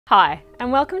Hi,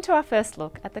 and welcome to our first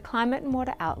look at the climate and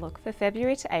water outlook for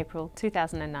February to April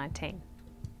 2019.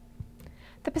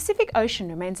 The Pacific Ocean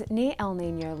remains at near El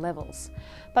Niño levels,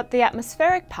 but the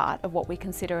atmospheric part of what we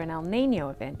consider an El Niño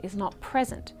event is not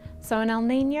present, so an El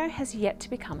Niño has yet to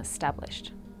become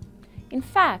established. In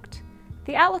fact,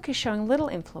 the outlook is showing little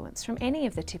influence from any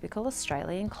of the typical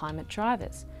Australian climate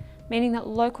drivers, meaning that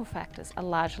local factors are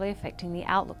largely affecting the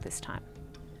outlook this time.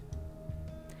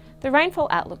 The rainfall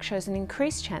outlook shows an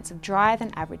increased chance of drier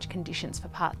than average conditions for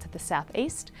parts of the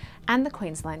southeast and the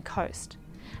Queensland coast,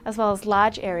 as well as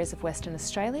large areas of Western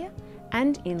Australia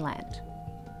and inland.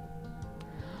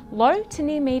 Low to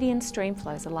near median stream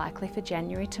flows are likely for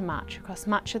January to March across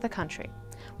much of the country,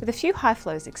 with a few high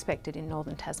flows expected in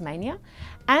northern Tasmania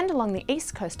and along the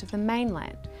east coast of the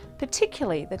mainland,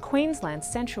 particularly the Queensland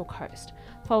central coast,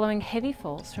 following heavy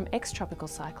falls from ex-tropical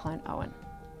cyclone Owen.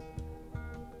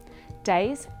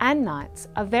 Days and nights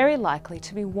are very likely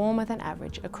to be warmer than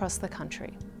average across the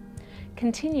country,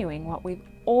 continuing what we've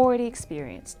already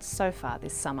experienced so far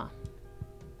this summer.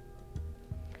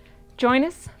 Join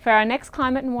us for our next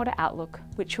Climate and Water Outlook,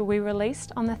 which will be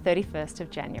released on the 31st of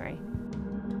January.